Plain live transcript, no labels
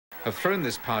have thrown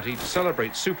this party to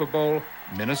celebrate Super Bowl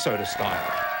Minnesota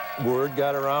style. Word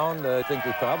got around. I think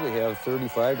we probably have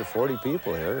 35 to 40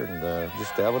 people here and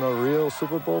just having a real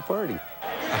Super Bowl party.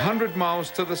 100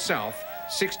 miles to the south,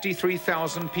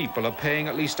 63,000 people are paying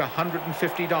at least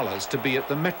 $150 to be at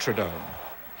the Metrodome.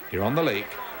 Here on the lake,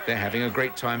 they're having a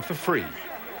great time for free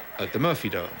at the Murphy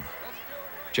Dome.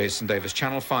 Jason Davis,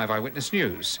 Channel 5 Eyewitness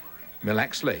News, Mille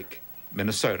Lacs Lake,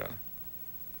 Minnesota.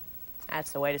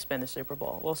 That's the way to spend the Super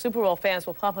Bowl. Well, Super Bowl fans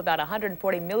will pump about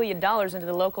 $140 million into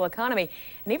the local economy.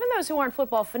 And even those who aren't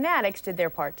football fanatics did their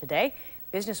part today.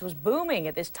 Business was booming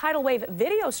at this tidal wave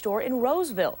video store in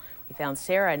Roseville. We found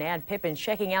Sarah and Ann Pippin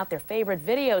checking out their favorite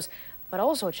videos, but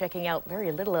also checking out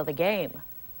very little of the game.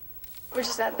 We're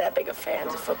just not that big of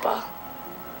fans of football.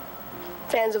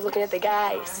 Fans of looking at the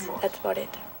guys. That's about it.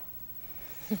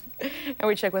 And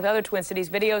we check with other Twin Cities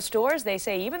video stores. They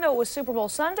say even though it was Super Bowl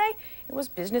Sunday, it was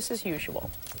business as usual.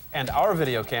 And our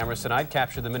video cameras tonight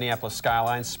captured the Minneapolis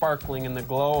skyline sparkling in the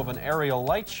glow of an aerial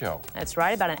light show. That's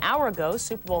right. About an hour ago,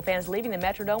 Super Bowl fans leaving the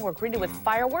Metrodome were greeted with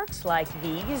fireworks like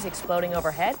these exploding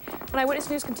overhead. When Eyewitness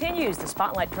News continues, the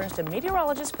spotlight turns to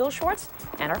meteorologist Phil Schwartz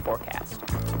and our forecast.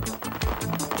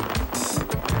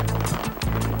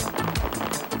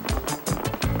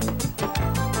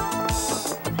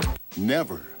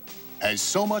 Never has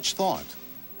so much thought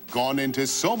gone into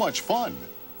so much fun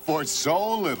for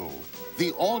so little.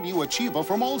 The all-new Achieva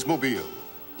from Oldsmobile.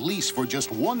 Lease for just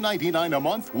 $199 a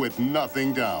month with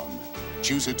nothing down.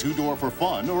 Choose a 2-door for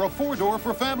fun or a 4-door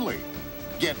for family.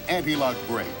 Get anti-lock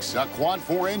brakes, a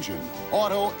quad-4 engine,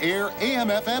 auto, air, AM,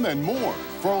 FM, and more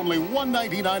for only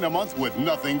 $199 a month with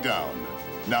nothing down.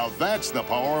 Now that's the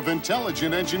power of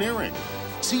intelligent engineering.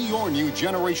 See your new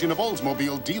generation of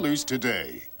Oldsmobile dealers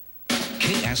today.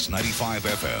 KS95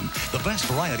 FM, the best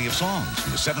variety of songs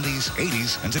from the 70s,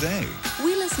 80s, and today.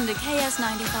 We listen to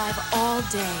KS95 all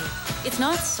day. It's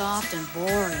not soft and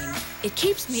boring. It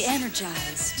keeps me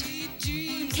energized.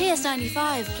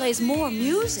 KS95 plays more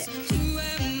music.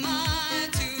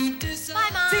 Bye,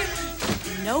 Mom.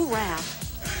 No rap,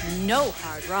 no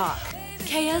hard rock.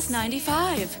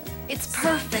 KS95, it's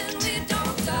perfect.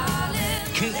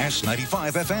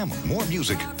 KS95 FM, more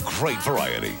music, great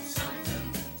variety.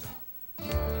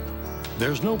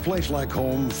 There's no place like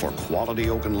home for quality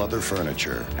oak and leather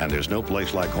furniture, and there's no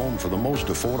place like home for the most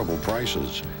affordable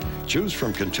prices. Choose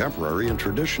from contemporary and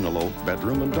traditional oak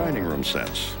bedroom and dining room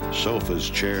sets, sofas,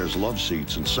 chairs, love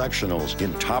seats, and sectionals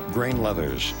in top grain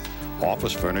leathers,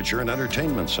 office furniture and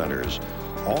entertainment centers,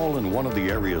 all in one of the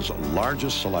area's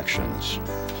largest selections.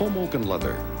 Home oak and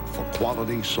leather. For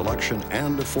quality, selection,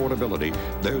 and affordability,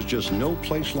 there's just no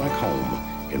place like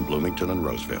home in Bloomington and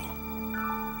Roseville.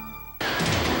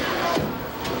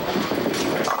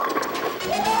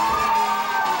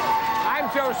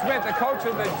 Schmit, the coach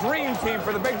of the dream team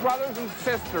for the Big Brothers and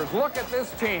Sisters. Look at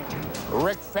this team.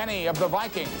 Rick Fenney of the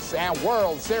Vikings and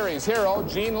World Series hero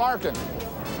Gene Larkin.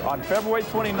 On February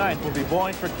 29th, we'll be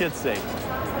bowling for kids' sake.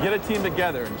 Get a team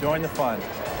together and join the fun.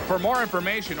 For more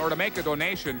information or to make a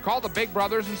donation, call the Big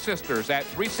Brothers and Sisters at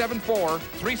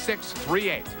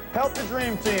 374-3638. Help the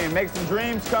dream team make some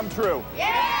dreams come true.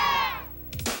 Yeah!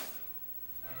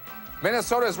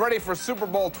 Minnesota is ready for Super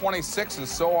Bowl 26, and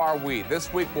so are we.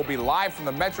 This week, we'll be live from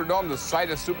the Metrodome, the site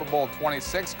of Super Bowl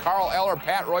 26. Carl Eller,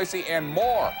 Pat Royce, and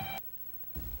more.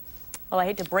 Well, I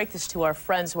hate to break this to our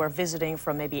friends who are visiting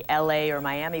from maybe L.A. or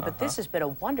Miami, but this has been a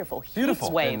wonderful heat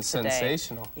wave and today.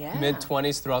 Sensational. Yeah.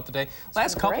 Mid-20s throughout the day.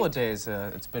 Last couple of days,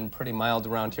 it's been pretty mild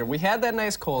around here. We had that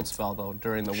nice cold spell, though,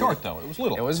 during the week. Short, though. It was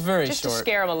little. It was very just short. Just to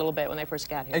scare them a little bit when they first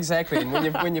got here. Exactly. And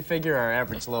when you figure our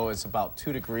average low is about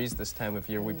 2 degrees this time of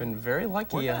year, we've been very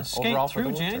lucky overall for the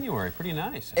winter. January. Pretty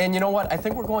nice. And you know what? I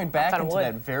think we're going back into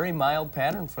that very mild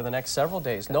pattern for the next several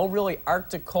days. No really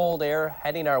Arctic cold air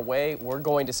heading our way. We're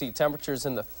going to see temperatures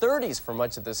in the 30s for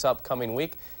much of this upcoming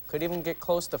week. Could even get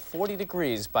close to 40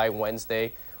 degrees by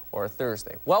Wednesday or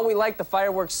Thursday. Well, we liked the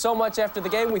fireworks so much after the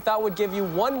game, we thought we'd give you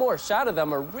one more shot of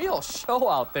them. A real show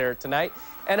out there tonight.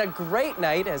 And a great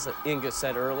night, as Inga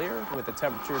said earlier, with the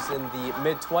temperatures in the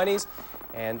mid-20s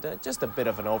and just a bit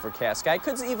of an overcast sky.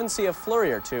 Could even see a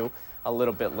flurry or two a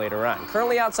little bit later on.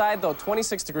 Currently outside, though,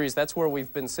 26 degrees. That's where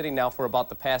we've been sitting now for about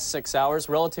the past 6 hours.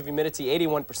 Relative humidity,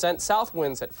 81%. South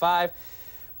winds at 5.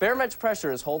 Barometric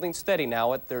pressure is holding steady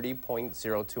now at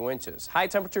 30.02 inches. High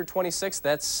temperature 26,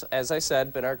 that's, as I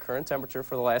said, been our current temperature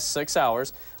for the last 6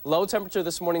 hours. Low temperature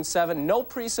this morning 7. No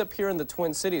precip here in the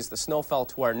Twin Cities. The snow fell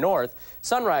to our north.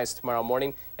 Sunrise tomorrow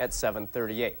morning at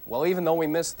 7:38. Well, even though we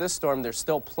missed this storm, there's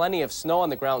still plenty of snow on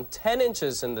the ground. 10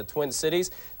 inches in the Twin Cities.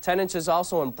 10 inches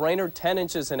also in Brainerd. 10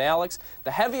 inches in Alex.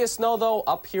 The heaviest snow, though,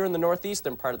 up here in the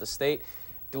northeastern part of the state.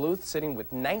 Duluth sitting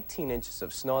with 19 inches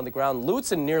of snow on the ground.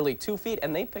 Lutzen nearly 2 feet,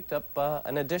 and they picked up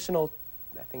an additional,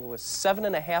 I think it was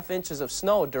 7.5 inches of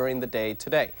snow during the day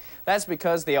today. That's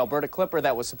because the Alberta Clipper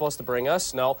that was supposed to bring us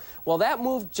snow, well, that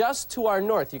moved just to our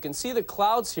north. You can see the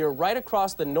clouds here right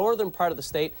across the northern part of the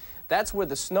state. That's where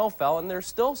the snow fell, and there's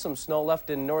still some snow left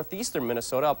in northeastern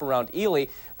Minnesota up around Ely.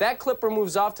 That Clipper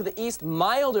moves off to the east.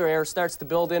 Milder air starts to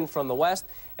build in from the west,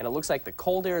 and it looks like the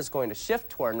cold air is going to shift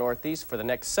to our northeast for the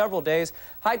next several days.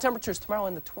 High temperatures tomorrow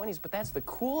in the 20s, but that's the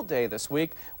cool day this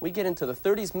week. We get into the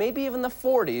 30s, maybe even the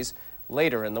 40s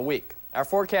later in the week. Our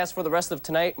forecast for the rest of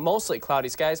tonight, mostly cloudy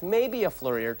skies, maybe a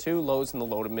flurry or two, lows in the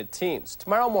low to mid-teens.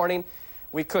 Tomorrow morning,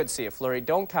 we could see a flurry.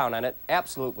 Don't count on it.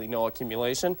 Absolutely no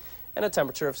accumulation. And a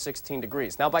temperature of 16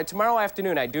 degrees. Now, by tomorrow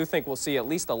afternoon, I do think we'll see at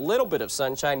least a little bit of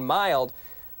sunshine, mild.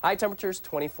 High temperatures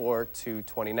 24 to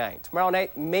 29. Tomorrow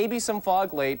night, maybe some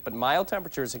fog late, but mild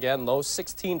temperatures again, lows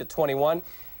 16 to 21.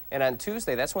 And on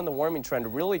Tuesday, that's when the warming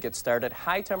trend really gets started.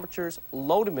 High temperatures,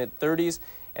 low to mid-30s,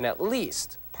 and at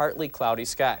least partly cloudy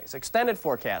skies. Extended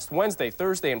forecast, Wednesday,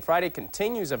 Thursday, and Friday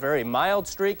continues a very mild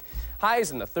streak.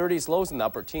 Highs in the 30s, lows in the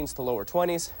upper teens to lower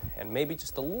 20s, and maybe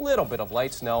just a little bit of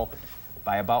light snow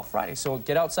by about Friday. So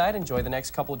get outside, enjoy the next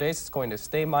couple of days. It's going to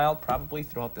stay mild probably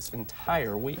throughout this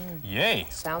entire week. Yay.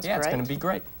 Sounds great. great. It's going to be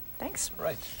great. Thanks.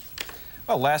 Right.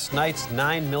 Well, last night's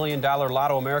 $9 million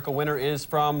Lotto America winner is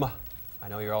from, I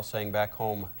know you're all saying back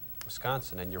home,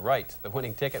 Wisconsin, and you're right. The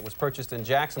winning ticket was purchased in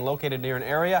Jackson, located near an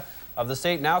area of the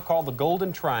state now called the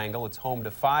Golden Triangle. It's home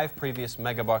to 5 previous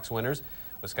Megabucks winners.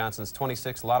 Wisconsin's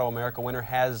 26th Lotto America winner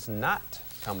has not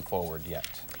come forward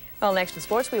yet. Well, next in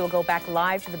sports, we will go back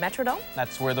live to the Metrodome.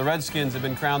 That's where the Redskins have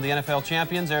been crowned the NFL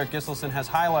champions. Eric Gisselson has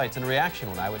highlights and reaction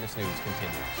when Eyewitness News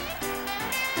continues.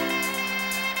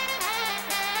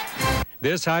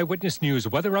 This Eyewitness News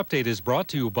weather update is brought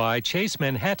to you by Chase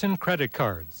Manhattan Credit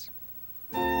Cards.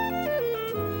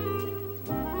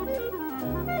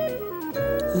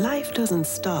 Life doesn't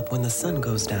stop when the sun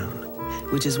goes down,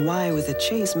 which is why with a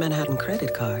Chase Manhattan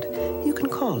Credit Card, you can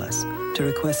call us to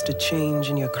request a change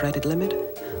in your credit limit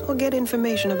or get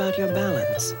information about your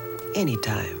balance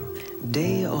anytime,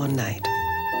 day or night.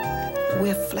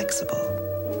 We're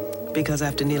flexible because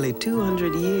after nearly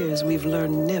 200 years, we've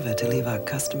learned never to leave our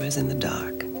customers in the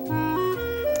dark.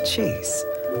 Chase,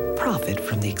 profit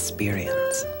from the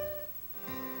experience.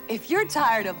 If you're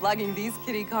tired of lugging these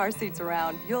kiddie car seats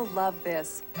around, you'll love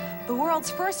this. The world's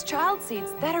first child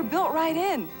seats that are built right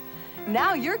in.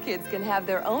 Now your kids can have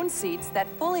their own seats that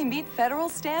fully meet federal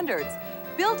standards.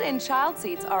 Built-in child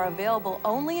seats are available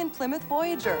only in Plymouth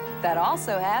Voyager. That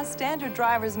also has standard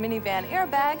driver's minivan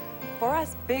airbag for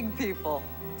us big people.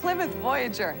 Plymouth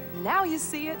Voyager. Now you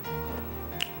see it.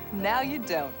 Now you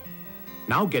don't.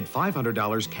 Now get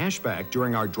 $500 cash back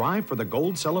during our Drive for the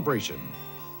Gold celebration.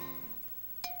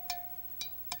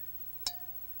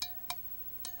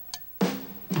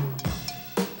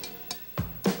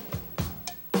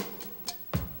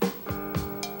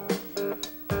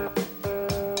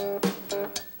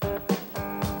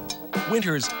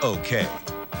 Winter's okay,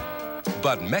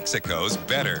 but Mexico's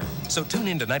better. So tune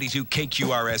in to 92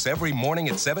 KQRS every morning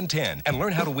at 7:10 and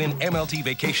learn how to win MLT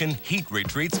Vacation heat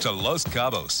retreats to Los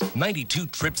Cabos. 92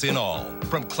 trips in all.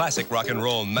 From classic rock and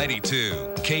roll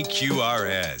 92,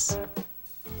 KQRS.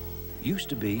 Used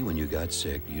to be when you got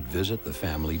sick, you'd visit the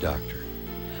family doctor.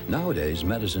 Nowadays,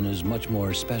 medicine is much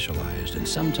more specialized, and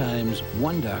sometimes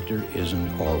one doctor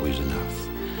isn't always enough.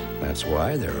 That's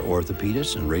why there are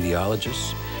orthopedists and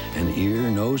radiologists and ear,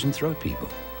 nose, and throat people.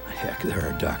 Heck, there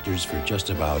are doctors for just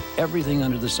about everything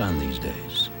under the sun these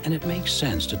days. And it makes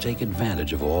sense to take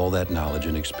advantage of all that knowledge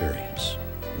and experience.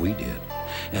 We did.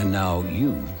 And now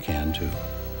you can too.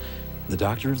 The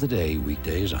Doctor of the Day,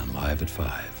 weekdays on Live at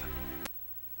 5.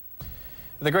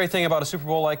 The great thing about a Super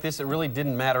Bowl like this, it really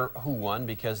didn't matter who won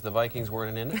because the Vikings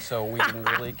weren't in it, so we didn't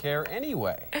really care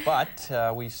anyway.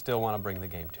 But we still want to bring the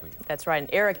game to you. That's right. And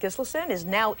Eric Gisselson is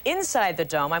now inside the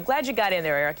dome. I'm glad you got in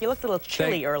there, Eric. You looked a little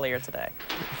chilly earlier today.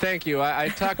 Thank you. I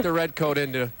talked the red coat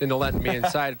into letting me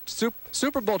inside.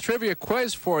 Super Bowl trivia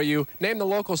quiz for you. Name the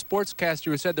local sportscaster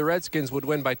who said the Redskins would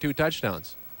win by 2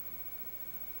 touchdowns.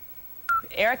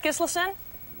 Eric Gisselson?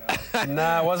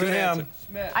 Nah, it wasn't him.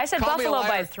 I said Buffalo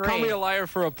by 3. Call me a liar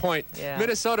for a point. Yeah.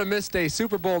 Minnesota missed a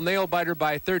Super Bowl nail-biter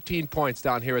by 13 points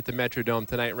down here at the Metrodome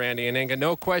tonight, Randy and Inga.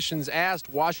 No questions asked.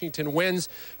 Washington wins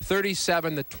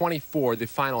 37-24, the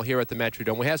final here at the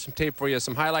Metrodome. We have some tape for you,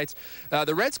 some highlights.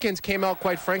 The Redskins came out,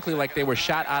 quite frankly, like they were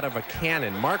shot out of a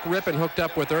cannon. Mark Rippon hooked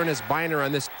up with Ernest Biner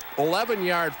on this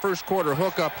 11-yard first-quarter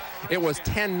hookup. It was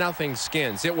 10-0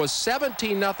 Skins. It was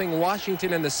 17-0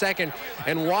 Washington in the second,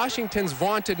 and Washington's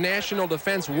vaunted national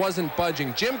defense wasn't budging.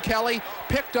 encouraging. Jim Kelly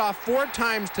picked off 4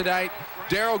 times tonight.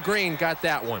 Darrell Green got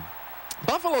that one.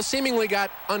 Buffalo seemingly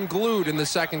got unglued in the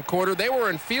second quarter. They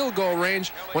were in field goal range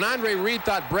when Andre Reed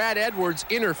thought Brad Edwards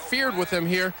interfered with him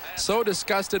here. So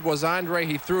disgusted was Andre,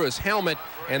 he threw his helmet,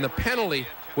 and the penalty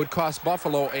would cost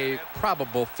Buffalo a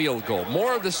probable field goal.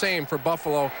 More of the same for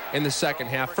Buffalo in the second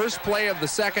half. First play of the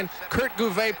second, Kurt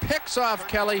Gouvet picks off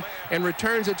Kelly and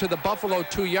returns it to the Buffalo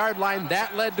 2-yard line.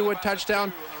 That led to a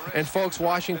touchdown. And folks,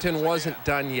 Washington wasn't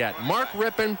done yet. Mark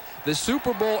Rippon, the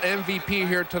Super Bowl MVP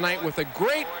here tonight, with a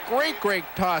great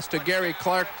toss to Gary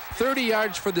Clark. 30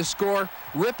 yards for the score.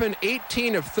 Rippon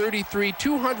 18 of 33,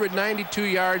 292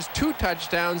 yards, 2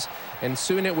 touchdowns, and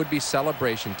soon it would be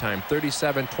celebration time.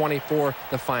 37-24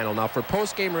 the final. Now for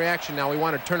post-game reaction, now we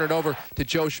want to turn it over to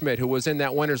Joe Schmit, who was in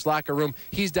that winner's locker room.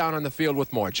 He's down on the field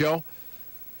with more. Joe?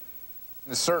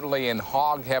 Certainly in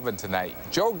hog heaven tonight.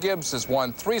 Joe Gibbs has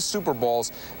won 3 Super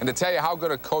Bowls, and to tell you how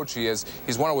good a coach he is,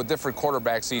 he's won it with different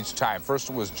quarterbacks each time. First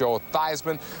it was Joe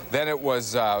Theismann, then it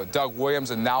was Doug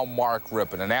Williams, and now Mark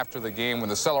Rippon. And after the game, when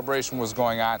the celebration was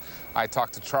going on, I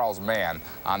talked to Charles Mann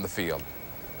on the field.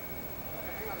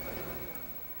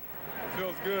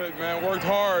 Feels good, man. Worked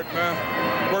hard,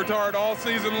 man. Worked hard all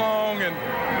season long,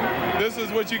 and this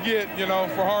is what you get, you know,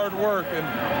 for hard work. And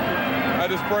I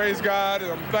just praise God,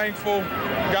 and I'm thankful.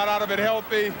 Got out of it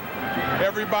healthy.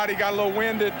 Everybody got a little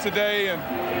winded today,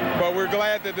 but we're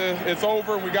glad that it's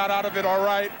over and we got out of it all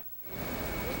right.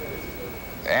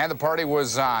 And the party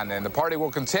was on, and the party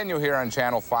will continue here on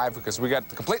Channel 5 because we got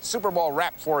the complete Super Bowl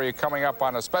wrap for you coming up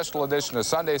on a special edition of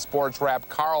Sunday Sports Wrap.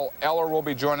 Carl Eller will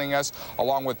be joining us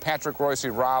along with Patrick Royce,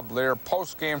 Rob Lear,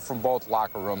 post-game from both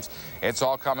locker rooms. It's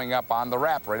all coming up on the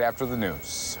wrap right after the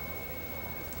news.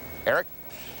 Eric?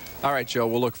 All right, Joe,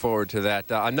 we'll look forward to that.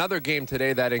 Another game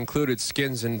today that included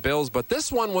Skins and Bills, but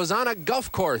this one was on a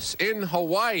golf course in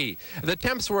Hawaii. The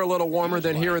temps were a little warmer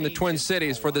than here in the Twin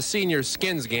Cities for the senior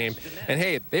Skins game. And,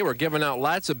 hey, they were giving out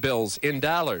lots of bills in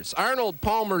dollars. Arnold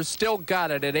Palmer's still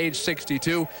got it at age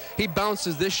 62. He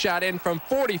bounces this shot in from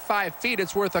 45 feet.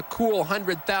 It's worth a cool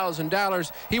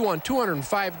 $100,000. He won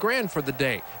 $205,000 for the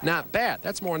day. Not bad.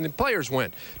 That's more than the players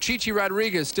win. Chichi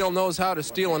Rodriguez still knows how to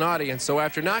steal an audience, so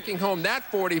after knocking home that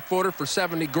 40-footer for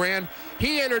 $70,000.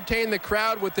 He entertained the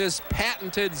crowd with his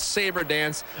patented saber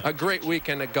dance. A great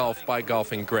weekend of golf by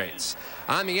golfing greats.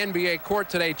 On the NBA court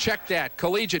today, check that.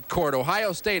 Collegiate court,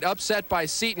 Ohio State upset by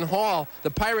Seton Hall.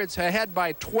 The Pirates ahead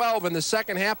by 12 in the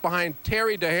second half behind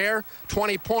Terry DeHare,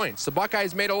 20 points. The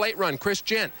Buckeyes made a late run. Chris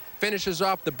Gent finishes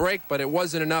off the break, but it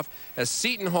wasn't enough as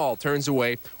Seton Hall turns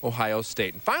away Ohio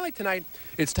State. And finally tonight,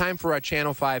 it's time for our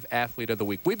Channel 5 Athlete of the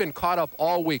Week. We've been caught up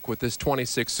all week with this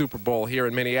 26th Super Bowl here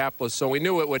in Minneapolis, so we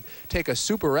knew it would take a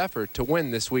super effort to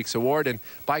win this week's award, and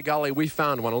by golly, we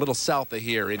found one a little south of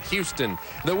here in Houston.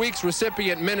 The week's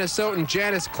recipient, Minnesotan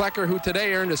Janice Klecker, who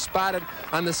today earned a spot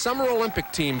on the Summer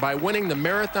Olympic team by winning the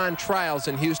marathon trials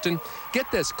in Houston. Get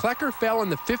this, Klecker fell in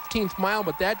the 15th mile,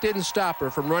 but that didn't stop her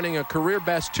from running a career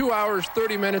best 2 hours,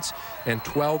 30 minutes, and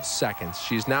 12 seconds.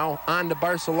 She's now on to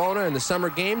Barcelona in the Summer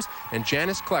Games, and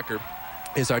Janice Klecker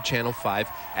is our Channel 5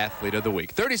 Athlete of the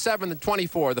Week.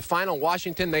 37-24, the final.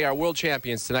 Washington, they are world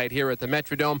champions tonight here at the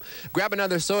Metrodome. Grab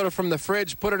another soda from the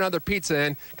fridge, put another pizza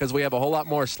in, because we have a whole lot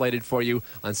more slated for you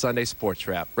on Sunday Sports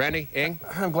Wrap. Randy, Ing?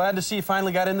 I'm glad to see you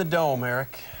finally got in the dome,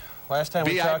 Eric. Last time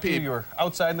we talked to you, you were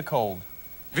outside in the cold.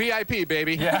 VIP,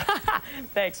 baby. Yeah.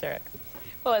 Thanks, Eric.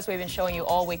 Well, as we've been showing you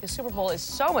all week, the Super Bowl is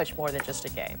so much more than just a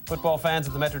game. Football fans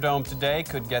at the Metrodome today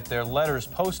could get their letters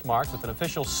postmarked with an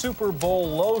official Super Bowl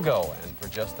logo. And for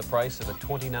just the price of a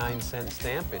 29-cent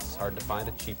stamp, it's hard to find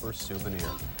a cheaper souvenir.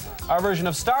 Our version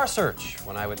of Star Search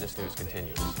when Eyewitness News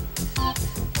continues.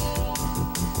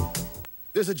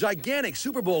 There's a gigantic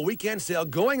Super Bowl weekend sale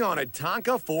going on at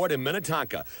Tonka Ford in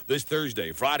Minnetonka. This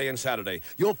Thursday, Friday, and Saturday,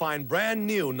 you'll find brand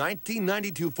new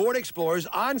 1992 Ford Explorers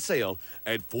on sale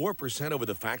at 4% over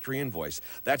the factory invoice.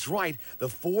 That's right, the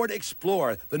Ford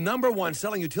Explorer, the #1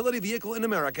 selling utility vehicle in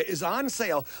America, is on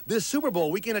sale this Super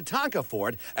Bowl weekend at Tonka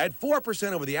Ford at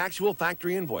 4% over the actual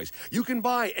factory invoice. You can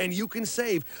buy and you can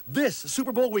save this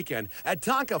Super Bowl weekend at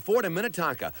Tonka Ford in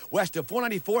Minnetonka, west of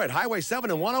 494 at Highway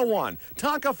 7 and 101.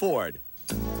 Tonka Ford.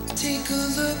 Take a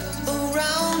look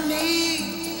around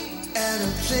me at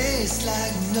a place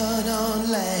like none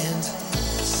on land.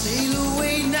 Sail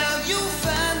away now, you'll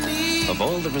find me. Of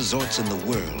all the resorts in the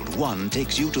world, one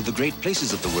takes you to the great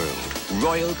places of the world.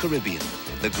 Royal Caribbean,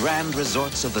 the grand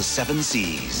resorts of the 7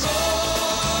 seas.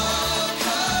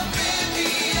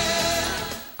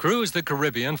 Cruise the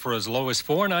Caribbean for as low as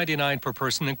 $4.99 per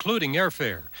person, including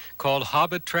airfare. Call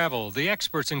Hobbit Travel, the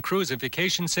experts in cruise and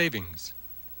vacation savings.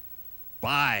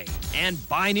 Buy and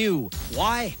buy new.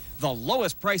 Why? The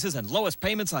lowest prices and lowest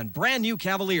payments on brand new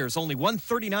Cavaliers, only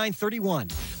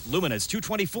 $139.31. Lumina's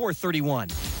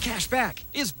 $224.31. Cash back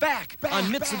is back on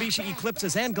Mitsubishi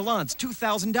Eclipses and Gallants,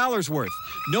 $2,000 worth.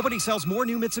 Nobody sells more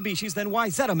new Mitsubishis than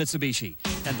Wayzata Mitsubishi.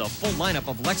 And the full lineup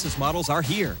of Lexus models are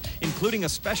here, including a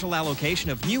special allocation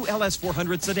of new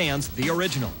LS400 sedans, the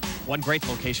original. One great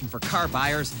location for car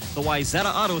buyers, the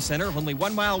Wayzata Auto Center, only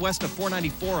 1 mile west of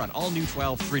 494 on all new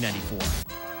 12394.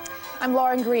 I'm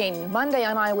Lauren Green. Monday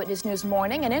on Eyewitness News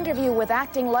Morning, an interview with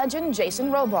acting legend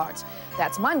Jason Robards.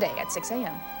 That's Monday at 6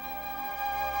 a.m.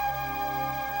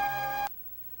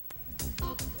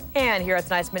 And here are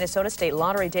tonight's Minnesota State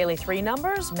Lottery Daily 3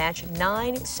 numbers. Match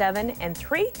 9, 7, and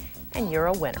 3, and you're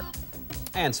a winner.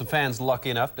 And some fans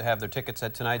lucky enough to have their tickets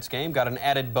at tonight's game got an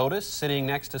added bonus, sitting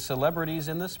next to celebrities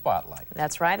in the spotlight.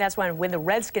 That's right. That's when the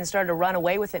Redskins started to run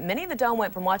away with it. Many in the Dome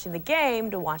went from watching the game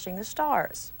to watching the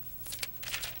stars.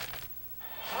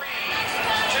 3, 2,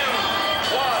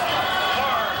 1,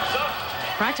 cards up.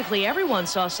 Practically everyone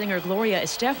saw singer Gloria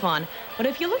Estefan, but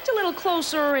if you looked a little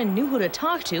closer and knew who to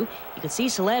talk to, you could see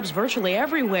celebs virtually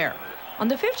everywhere. On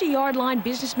the 50-yard line,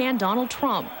 businessman Donald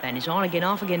Trump and his on-again,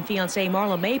 off-again fiancée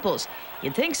Marla Maples.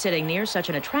 You'd think sitting near such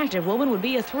an attractive woman would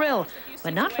be a thrill,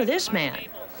 but not for this man.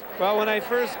 Well, when I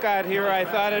first got here, I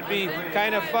thought it'd be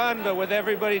kind of fun, but with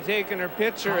everybody taking her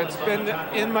picture, it's been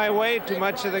in my way too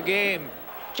much of the game.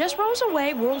 Just rows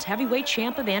away, world's heavyweight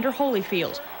champ Evander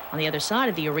Holyfield. On the other side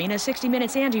of the arena, 60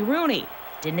 Minutes' Andy Rooney.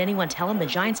 Didn't anyone tell him the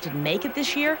Giants didn't make it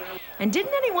this year? And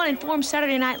didn't anyone inform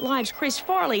Saturday Night Live's Chris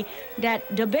Farley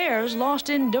that the Bears lost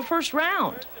in the first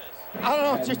round? I don't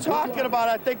know what you're talking about.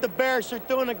 I think the Bears are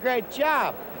doing a great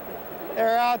job.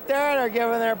 They're out there, they're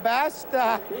giving their best.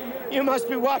 You must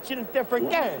be watching a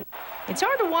different game. It's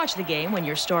hard to watch the game when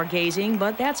you're stargazing,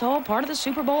 but that's all part of the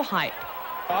Super Bowl hype.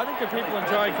 I think the people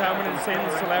enjoy coming and seeing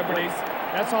the celebrities.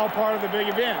 That's all part of the big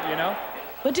event, you know?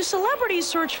 But do celebrities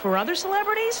search for other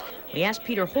celebrities? We asked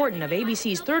Peter Horton of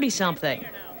ABC's 30-something.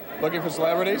 Looking for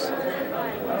celebrities?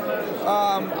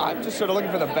 I'm just sort of looking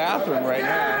for the bathroom right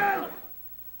now.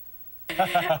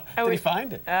 Did he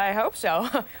find it? I hope so.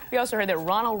 We also heard that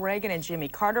Ronald Reagan and Jimmy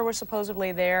Carter were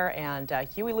supposedly there, and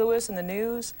Huey Lewis in the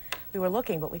news. We were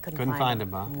looking, but we couldn't find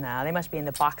them. Huh? No, they must be in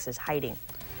the boxes hiding.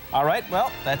 All right,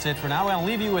 well, that's it for now. I'll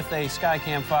leave you with a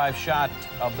Skycam 5 shot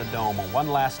of the Dome. One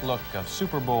last look of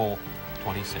Super Bowl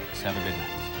 26. Have a good night.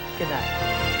 Good night.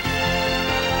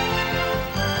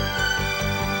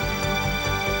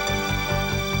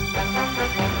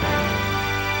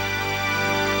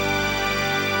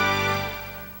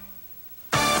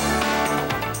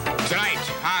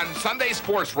 Tonight on Sunday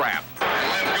Sports Wrap.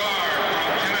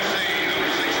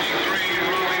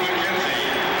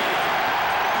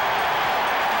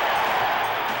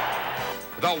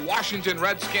 The Washington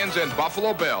Redskins and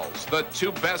Buffalo Bills, the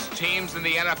two best teams in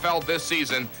the NFL this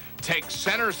season, take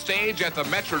center stage at the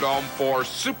Metrodome for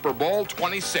Super Bowl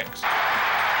 26.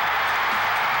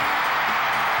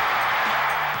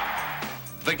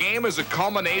 The game is a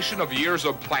culmination of years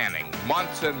of planning,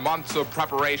 months and months of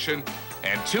preparation,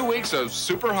 and 2 weeks of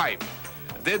super hype.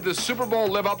 Did the Super Bowl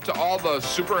live up to all the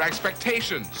super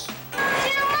expectations?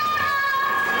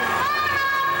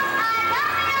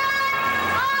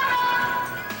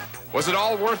 Was it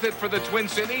all worth it for the Twin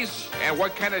Cities? And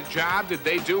what kind of job did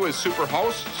they do as super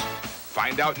hosts?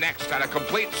 Find out next on a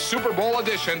complete Super Bowl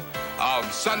edition of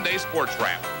Sunday Sports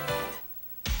Wrap.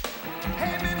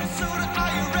 Hey, Minnesota,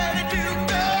 are you ready to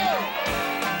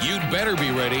go? You'd better be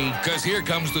ready, because here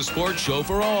comes the sports show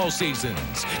for all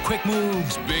seasons. Quick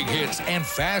moves, big hits, and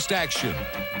fast action.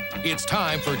 It's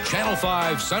time for Channel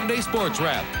 5 Sunday Sports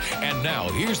Wrap. And now,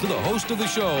 here's to the host of the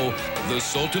show, the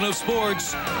Sultan of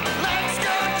Sports, Let's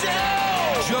go,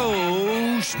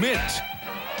 Joe Schmit.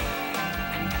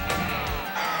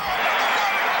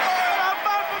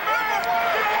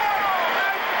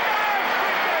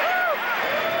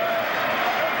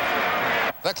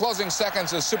 The closing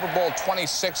seconds of Super Bowl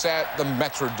 26 at the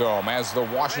Metrodome as the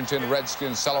Washington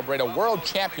Redskins celebrate a world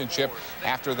championship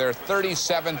after their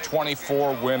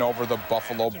 37-24 win over the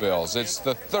Buffalo Bills. It's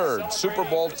the third Super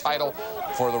Bowl title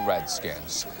for the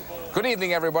Redskins. Good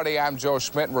evening, everybody. I'm Joe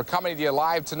Schmit, and we're coming to you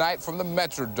live tonight from the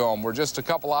Metrodome, where just a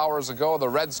couple hours ago, the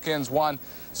Redskins won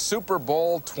Super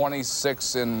Bowl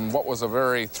 26 in what was a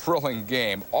very thrilling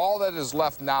game. All that is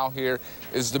left now here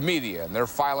is the media, and they're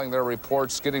filing their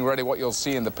reports, getting ready what you'll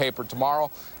see in the paper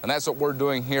tomorrow, and that's what we're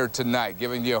doing here tonight,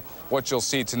 giving you what you'll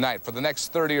see tonight. For the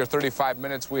next 30 or 35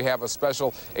 minutes, we have a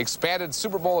special expanded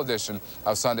Super Bowl edition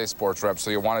of Sunday Sports Wrap,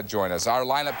 so you'll want to join us. Our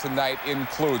lineup tonight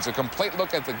includes a complete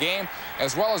look at the game,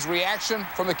 as well as reaction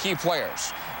from the key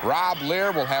players. Rob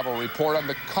Lear will have a report on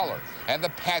the color and the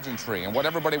pageantry and what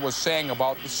everybody was saying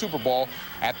about the Super Bowl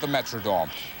at the Metrodome.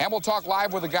 And we'll talk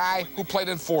live with a guy who played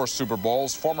in 4 Super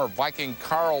Bowls. Former Viking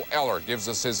Carl Eller gives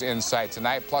us his insight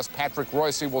tonight. Plus, Patrick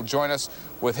Royce will join us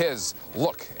with his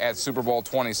look at Super Bowl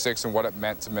 26 and what it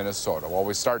meant to Minnesota. Well,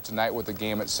 we start tonight with the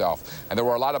game itself. And there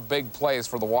were a lot of big plays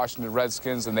for the Washington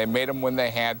Redskins, and they made them when they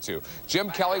had to.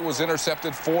 Jim Kelly was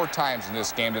intercepted 4 times in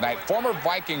this game tonight. Former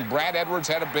Viking Brad Edwards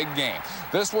had a big game.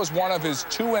 This was one of his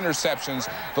 2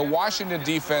 interceptions. The Washington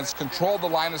defense controlled the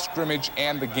line of scrimmage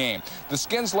and the game. The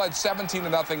Skins led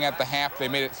 17-0 at the half. They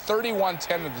made it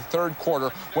 31-10 in the 3rd quarter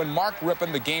when Mark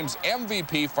Rippon, the game's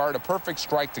MVP, fired a perfect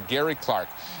strike to Gary Clark.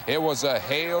 It was a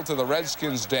hail to the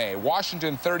Redskins' day.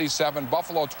 Washington 37,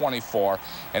 Buffalo 24.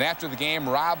 And after the game,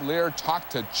 Rob Lear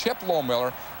talked to Chip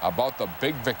Lohmiller about the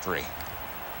big victory.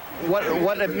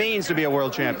 What it means to be a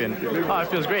world champion. Oh, it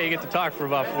feels great. You get to talk for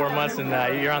about 4 months, and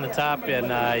you're on the top, and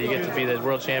you get to be the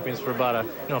world champions for about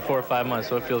 4 or 5 months.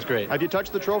 So it feels great. Have you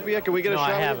touched the trophy yet? Can we get a shot?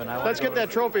 No, I haven't. Let's get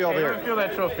that trophy over here. Feel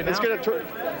that trophy now. Let's get a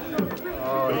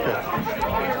Oh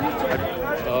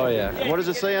yeah. Oh yeah. What does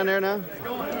it say on there now?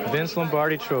 Vince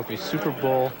Lombardi Trophy, Super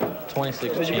Bowl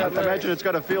 26 champion. I imagine it's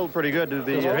got to feel pretty good to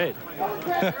be. Feels great.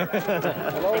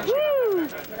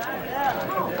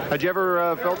 Had you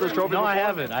ever felt this trophy before? I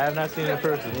haven't. I have not seen it in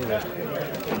person either.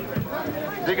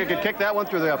 Think I could kick that one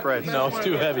through the uprights? No, it's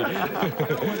too heavy.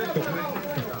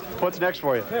 What's next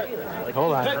for you?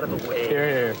 Hold on.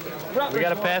 Here. We got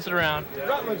to pass it around.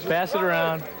 Pass it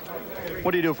around.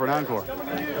 What do you do for an encore?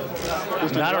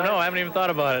 I don't know. I haven't even thought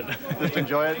about it. Just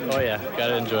enjoy it? Oh, yeah. Got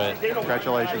to enjoy it.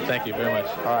 Congratulations. Thank you very much.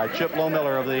 All right, Chip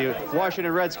Lohmiller of the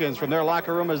Washington Redskins from their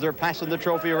locker room as they're passing the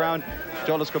trophy around.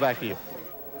 Joe, let's go back to you.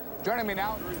 Joining me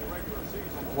now,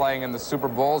 playing in the Super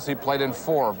Bowls. He played in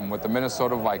 4 of them with the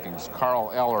Minnesota Vikings.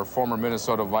 Carl Eller, former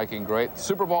Minnesota Viking great.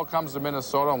 Super Bowl comes to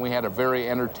Minnesota, and we had a very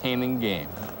entertaining game.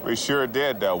 We sure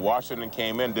did. Washington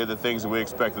came in, did the things that we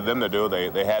expected them to do.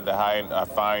 They had the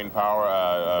fine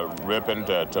power, Rippon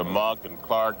to Monk and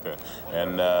Clark,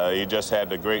 and he just had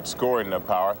the great scoring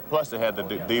power. Plus, they had the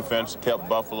defense, kept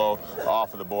Buffalo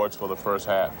off of the boards for the first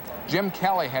half. Jim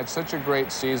Kelly had such a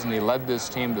great season. He led this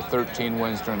team to 13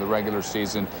 wins during the regular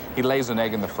season. He lays an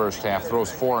egg in the first half,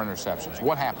 throws 4 interceptions.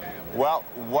 What happened? Well,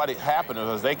 what happened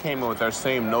was they came in with their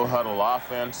same no-huddle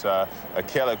offense.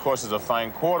 Kelly, of course, is a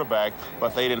fine quarterback,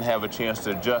 but they didn't have a chance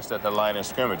to adjust at the line of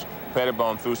scrimmage.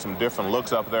 Pettibone threw some different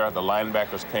looks up there. The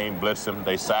linebackers came, blitzed him.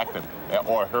 They sacked him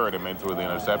or hurt him and threw the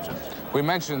interceptions. We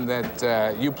mentioned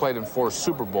that you played in 4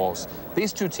 Super Bowls.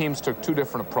 These 2 teams took 2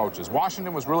 different approaches.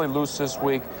 Washington was really loose this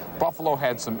week. Buffalo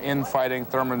had some infighting.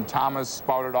 Thurman Thomas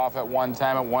spouted off at one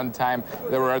time. At one time,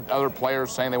 there were other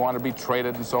players saying they wanted to be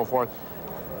traded and so forth.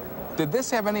 Did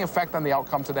this have any effect on the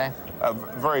outcome today?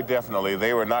 Very definitely.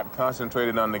 They were not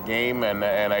concentrated on the game, and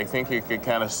I think you could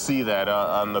kind of see that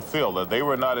on the field. They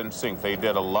were not in sync. They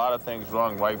did a lot of things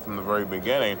wrong right from the very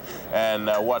beginning, and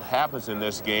what happens in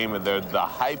this game, the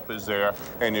hype is there,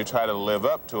 and you try to live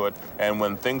up to it, and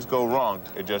when things go wrong,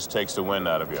 it just takes the wind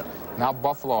out of you. Now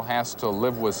Buffalo has to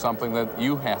live with something that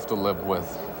you have to live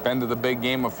with. Been to the big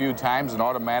game a few times, and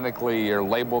automatically you're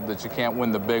labeled that you can't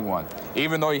win the big one,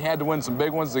 even though you had to win some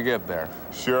big ones to get there.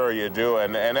 Sure you do,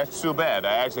 and that's too bad.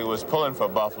 I actually was pulling for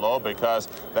Buffalo because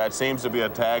that seems to be a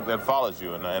tag that follows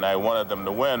you, and I wanted them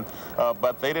to win,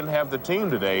 but they didn't have the team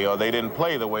today, or they didn't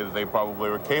play the way that they probably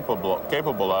were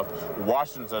capable of.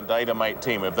 Washington's a dynamite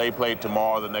team. If they played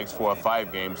tomorrow, the next 4 or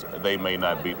 5 games, they may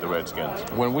not beat the Redskins.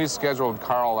 When we scheduled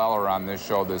Carl Eller on this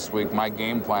show this week, my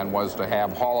game plan was to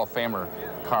have Hall of Famer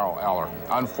Carl Eller.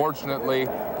 Unfortunately,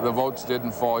 the votes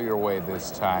didn't fall your way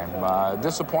this time.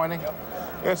 Disappointing?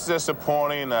 It's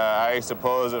disappointing. I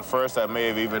suppose at first I may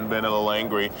have even been a little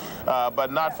angry,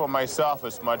 but not for myself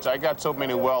as much. I got so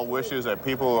many well wishes that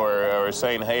people are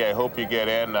saying, hey, I hope you get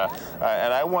in,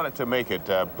 and I wanted to make it.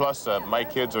 Plus, my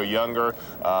kids are younger.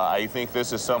 I think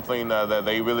this is something that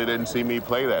they really didn't see me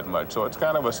play that much, so it's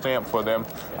kind of a stamp for them.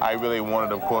 I really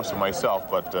wanted, of course, for myself,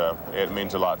 but it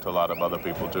means a lot to a lot of other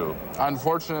people, too.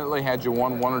 Unfortunately, had you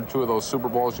won 1 or 2 of those Super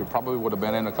Bowls, you probably would have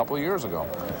been in a couple of years ago.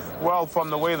 Well, from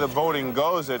the way the voting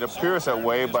goes, it appears that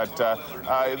way, but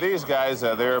these guys,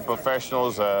 they're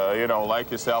professionals, you know, like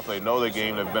yourself. They know the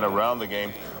game. They've been around the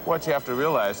game. What you have to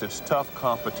realize, it's tough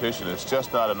competition. It's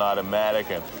just not an automatic,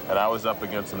 and I was up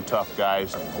against some tough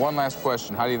guys. One last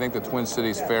question. How do you think the Twin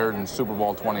Cities fared in Super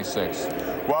Bowl 26?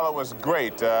 Well, it was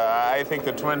great. I think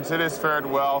the Twin Cities fared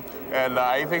well, and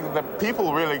I think the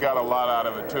people really got a lot out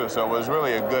of it, too, so it was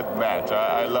really a good match.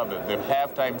 I loved it. The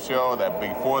halftime show, that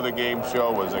before the game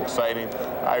show was exciting.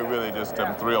 I really just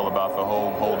am thrilled about the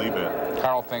whole event.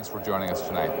 Carl, thanks for joining us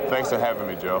tonight. Thanks for having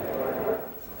me, Joe.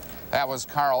 That was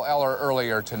Carl Eller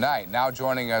earlier tonight. Now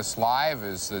joining us live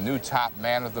is the new top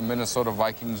man of the Minnesota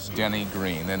Vikings, Denny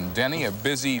Green. And Denny, a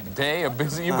busy day, you've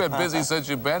been busy since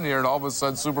you've been here, and all of a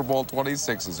sudden Super Bowl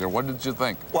 26 is here. What did you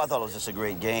think? Well, I thought it was just a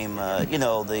great game. You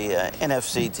know, the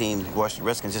NFC team, Washington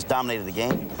Redskins, just dominated the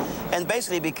game. And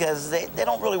basically because they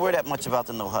don't really worry that much about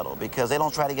the no huddle, because they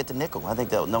don't try to get the nickel. I think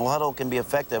the no huddle can be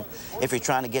effective if you're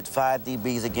trying to get 5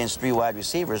 DBs against 3 wide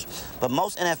receivers. But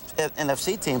most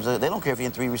NFC teams, they don't care if you're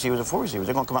in 3 receivers or 4 receivers.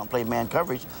 They're going to come out and play man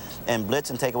coverage and blitz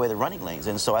and take away the running lanes.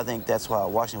 And so I think that's why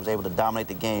Washington was able to dominate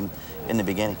the game in the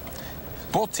beginning.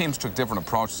 Both teams took different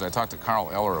approaches. I talked to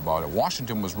Carl Eller about it.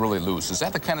 Washington was really loose. Is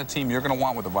that the kind of team you're going to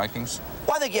want with the Vikings?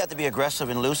 Well, I think you have to be aggressive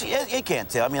and loose. You can't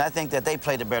tell. I mean, I think that they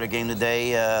played a better game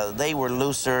today. They were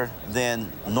looser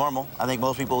than normal. I think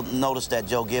most people noticed that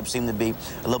Joe Gibbs seemed to be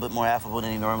a little bit more affable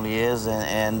than he normally is.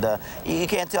 And you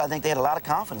can't tell. I think they had a lot of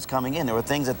confidence coming in. There were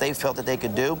things that they felt that they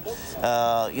could do.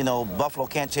 You know, Buffalo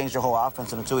can't change their whole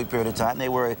offense in a 2-week period of time. They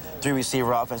were a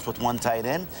 3-receiver offense with 1 tight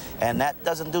end. And that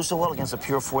doesn't do so well against a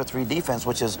pure 4-3 defense,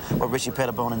 which is what Richie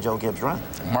Pettibone and Joe Gibbs run.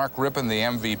 Mark Rippon, the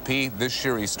MVP, this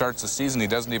year he starts the season. He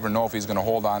doesn't even know if he's going to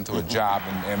hold on to a job,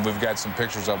 and we've got some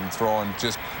pictures of him throwing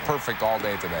just perfect all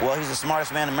day today. Well, he's the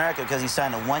smartest man in America because he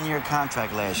signed a 1-year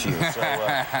contract last year, so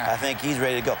I think he's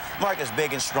ready to go. Mark is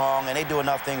big and strong, and they do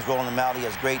enough things rolling him out. He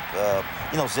has great,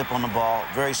 you know, zip on the ball,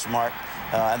 very smart.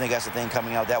 I think that's the thing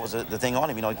coming out. That was the thing on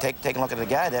him. You know, take a look at the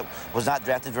guy that was not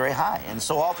drafted very high. And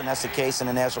so often that's the case in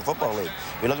the National Football League.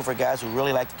 You're looking for guys who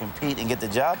really like to compete and get the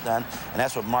job done, and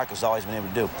that's what Mark has always been able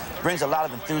to do. Brings a lot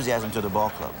of enthusiasm to the ball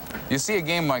club. You see a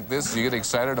game like this, you get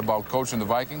excited about coaching the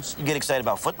Vikings? You get excited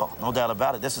about football, no doubt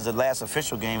about it. This is the last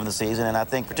official game of the season, and I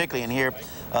think particularly in here,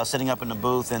 sitting up in the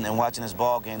booth and watching this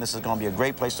ball game, this is going to be a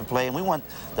great place to play. And we want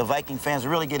the Viking fans to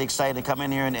really get excited and come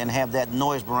in here and have that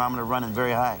noise barometer running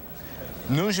very high.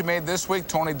 News you made this week,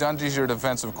 Tony Dungy's your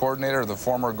defensive coordinator, the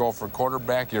former Gopher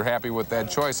quarterback. You're happy with that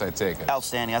choice, I take it?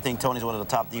 Outstanding. I think Tony's one of the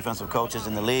top defensive coaches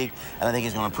in the league, and I think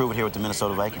he's going to prove it here with the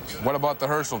Minnesota Vikings. What about the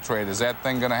Herschel trade? Is that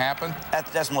thing going to happen?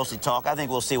 That's mostly talk. I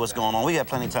think we'll see what's going on. We got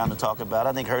plenty of time to talk about it.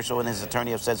 I think Herschel and his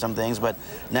attorney have said some things, but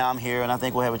now I'm here, and I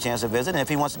think we'll have a chance to visit. And if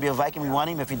he wants to be a Viking, we want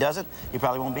him. If he doesn't, he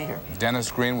probably won't be here. Dennis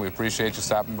Green, we appreciate you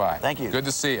stopping by. Thank you. Good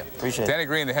to see you. Appreciate it. Denny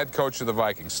Green, the head coach of the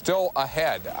Vikings. Still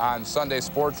ahead on Sunday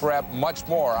Sports Wrap. Much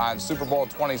more on Super Bowl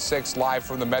 26 live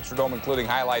from the Metrodome, including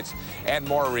highlights and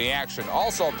more reaction.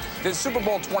 Also, did Super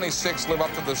Bowl 26 live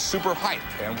up to the super hype?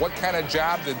 And what kind of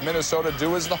job did Minnesota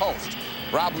do as the host?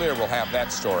 Rob Lear will have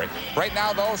that story. Right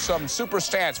now, though, some super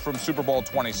stats from Super Bowl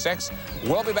 26.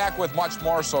 We'll be back with much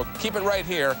more, so keep it right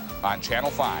here on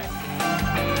Channel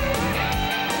 5.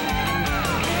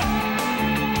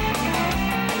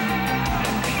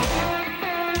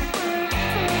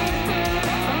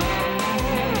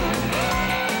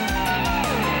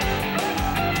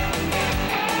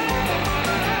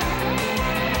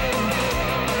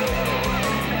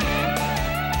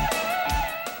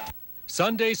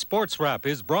 Sunday Sports Wrap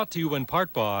is brought to you in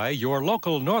part by your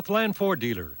local Northland Ford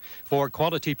dealer. For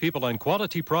quality people and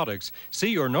quality products, see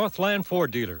your Northland Ford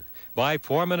dealer. By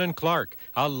Foreman & Clark,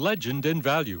 a legend in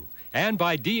value. And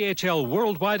by DHL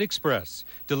Worldwide Express,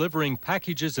 delivering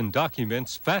packages and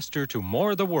documents faster to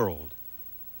more of the world.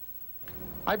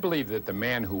 I believe that the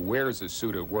man who wears a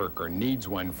suit at work or needs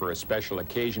one for a special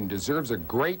occasion deserves a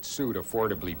great suit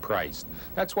affordably priced.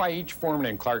 That's why each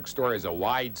Foreman & Clark store has a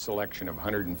wide selection of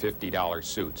 $150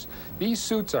 suits. These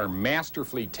suits are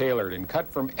masterfully tailored and cut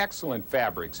from excellent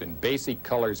fabrics in basic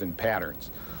colors and patterns.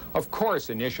 Of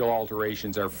course, initial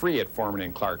alterations are free at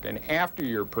Foreman & Clark, and after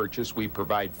your purchase, we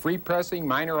provide free pressing,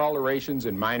 minor alterations,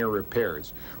 and minor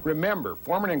repairs. Remember,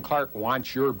 Foreman & Clark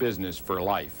wants your business for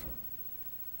life.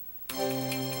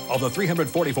 Of the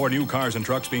 344 new cars and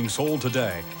trucks being sold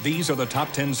today, these are the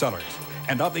top 10 sellers.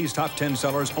 And of these top 10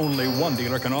 sellers, only one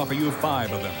dealer can offer you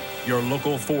 5 of them. Your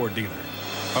local Ford dealer.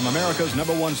 From America's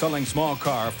 #1 selling small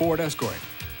car, Ford Escort,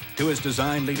 to its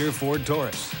design leader, Ford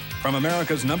Taurus. From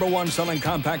America's #1 selling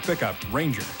compact pickup,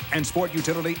 Ranger, and sport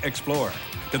utility, Explorer,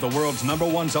 to the world's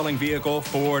 #1 selling vehicle,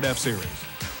 Ford F-Series.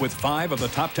 With 5 of the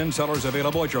top 10 sellers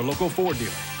available at your local Ford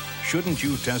dealer. Shouldn't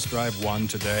you test drive one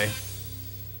today?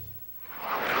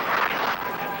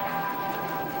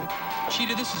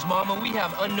 Cheetah, this is Mama. We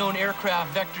have unknown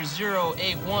aircraft vector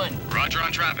 081. Roger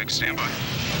on traffic. Stand by.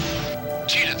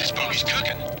 Cheetah, this bogey's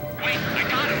cooking. Wait, I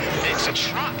got him. It's a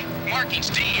truck. Markings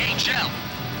DHL.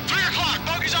 3 o'clock.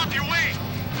 Bogey's off your way.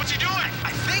 What's he doing?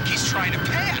 I think he's trying to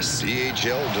pass.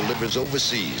 DHL delivers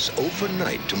overseas,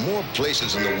 overnight, to more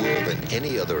places in the world than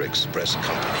any other express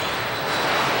company.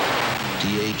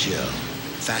 DHL,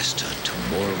 faster to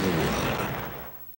more of the world.